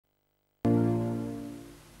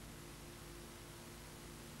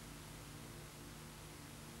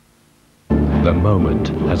The moment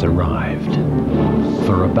has arrived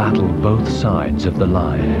for a battle both sides of the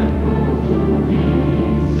line.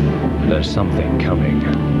 There's something coming.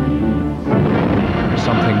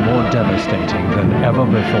 Something more devastating than ever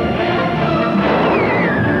before.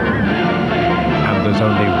 And there's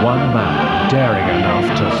only one man daring enough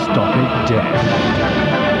to stop it dead.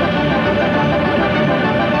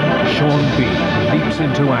 Sean B leaps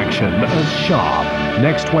into action as Sharpe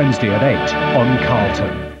next Wednesday at 8 on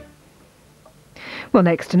Carlton. Well,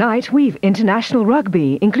 next tonight, we've International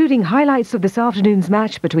Rugby, including highlights of this afternoon's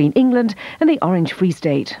match between England and the Orange Free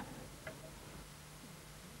State.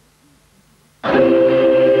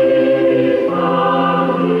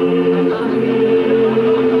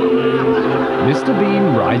 Mr.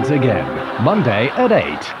 Bean rides again, Monday at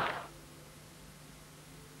 8.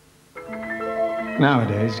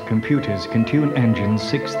 Nowadays, computers can tune engines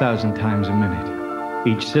 6,000 times a minute.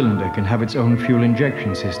 Each cylinder can have its own fuel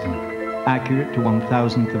injection system, accurate to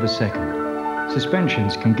 1,000th of a second.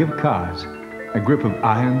 Suspensions can give cars a grip of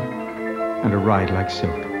iron and a ride like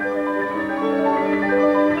silk.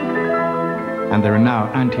 And there are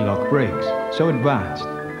now anti-lock brakes, so advanced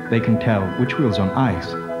they can tell which wheel's on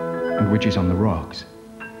ice and which is on the rocks.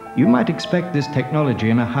 You might expect this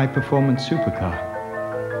technology in a high-performance supercar,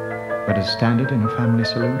 but as standard in a family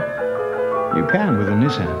saloon? You can with a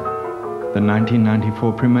Nissan, the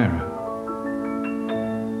 1994 Primera.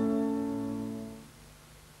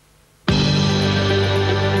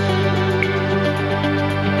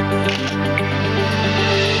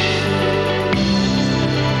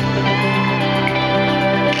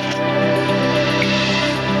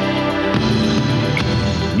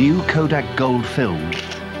 New Kodak Gold film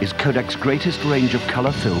is Kodak's greatest range of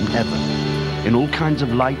color film ever. In all kinds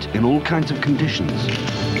of light, in all kinds of conditions.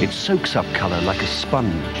 It soaks up color like a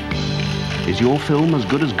sponge. Is your film as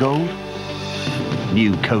good as gold?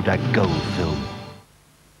 New Kodak Gold film.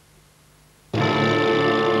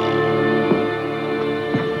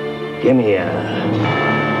 Give me a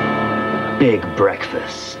big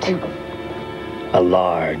breakfast, a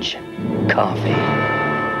large coffee,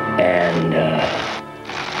 and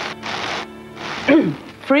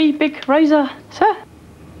free big razor, sir?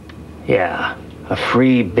 yeah, a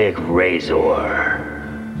free big razor.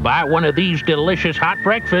 Buy one of these delicious hot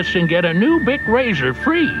breakfasts and get a new Bic razor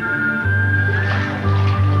free.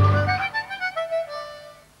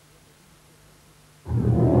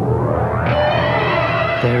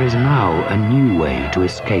 There is now a new way to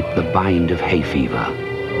escape the bind of hay fever.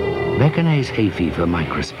 Beconase Hayfever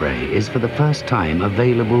microspray is for the first time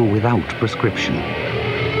available without prescription.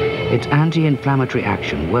 Its anti-inflammatory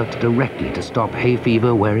action works directly to stop hay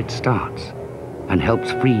fever where it starts and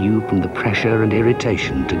helps free you from the pressure and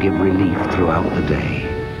irritation to give relief throughout the day.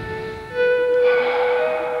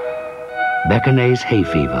 Beconase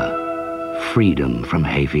Hayfever. Freedom from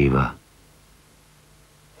hay fever.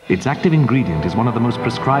 Its active ingredient is one of the most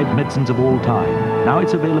prescribed medicines of all time. Now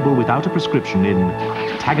it's available without a prescription in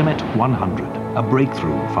Tagamet 100, a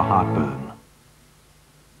breakthrough for heartburn.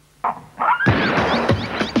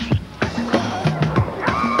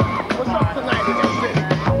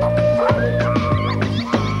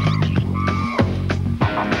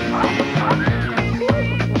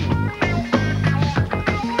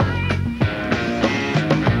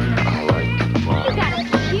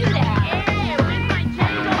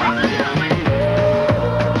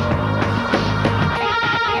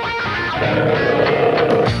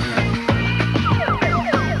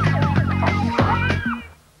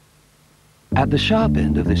 At the sharp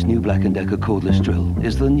end of this new Black & Decker cordless drill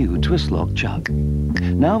is the new Twistlok chuck.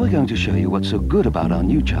 Now we're going to show you what's so good about our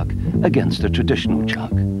new chuck against a traditional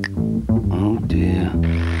chuck. Oh dear,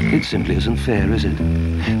 it simply isn't fair, is it?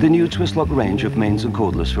 The new Twistlok range of mains and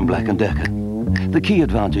cordless from Black & Decker. The key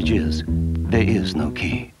advantage is, there is no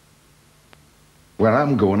key. Where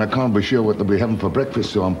I'm going, I can't be sure what they'll be having for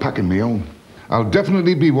breakfast, so I'm packing my own. I'll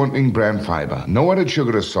definitely be wanting brown fibre, no added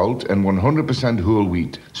sugar or salt, and 100% whole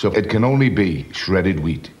wheat. So it can only be shredded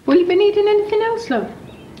wheat. Will you be needing anything else, love?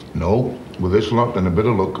 No, with this lot and a bit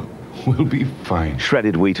of luck, we'll be fine.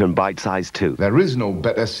 Shredded wheat and bite-sized too. There is no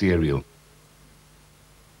better cereal.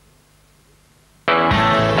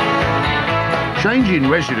 Changing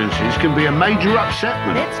residences can be a major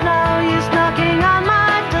upsetment. It's no use knocking on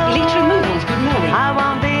my door. Elite removals, good morning. I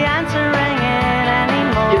won't be answering it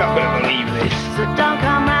anymore. You're not going to believe this. So don't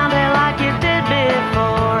come round here like you did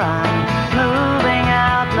before. I'm moving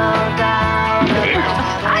out, no doubt.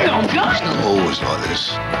 Hang on, guys. It's not always like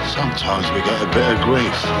this. Sometimes we get a bit of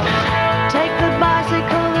grief. Take the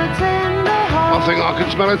bicycle that's in the hall. I think I can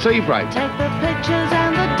smell a tea break. Take the pictures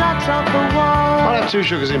and the dots off the wall. I'll have 2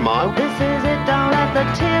 sugars in mine. This is it, don't let the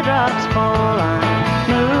teardrops fall. I'm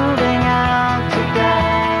moving out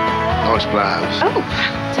today. Nice blouse. Oh.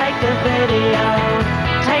 Take the video,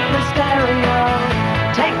 take the stereo,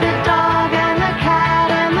 take the dog and the cat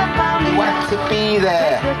and the bunny. What to be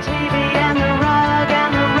there? Take the TV and the rug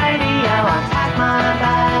and the radio. Unpack my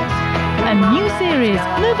bags. A new series,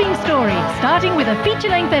 Moving Story, starting with a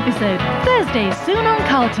feature-length episode. Thursday, soon on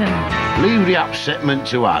Carlton. Leave the upsetment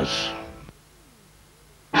to us.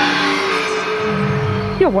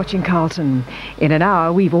 You're watching Carlton. In an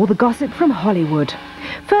hour, we've all the gossip from Hollywood.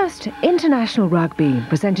 First, International Rugby,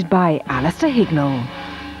 presented by Alistair Hignell.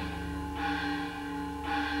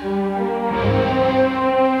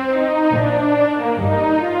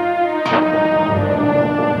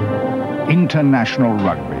 International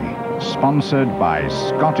Rugby, sponsored by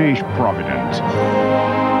Scottish Provident,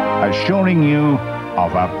 assuring you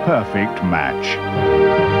of a perfect match.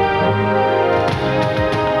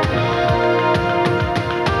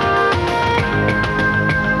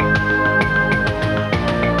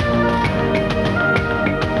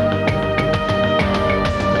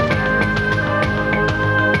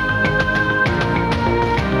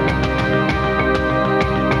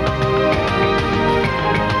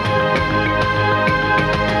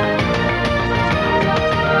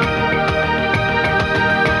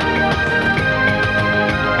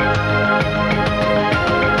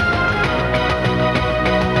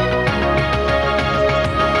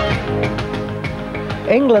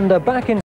 England are back in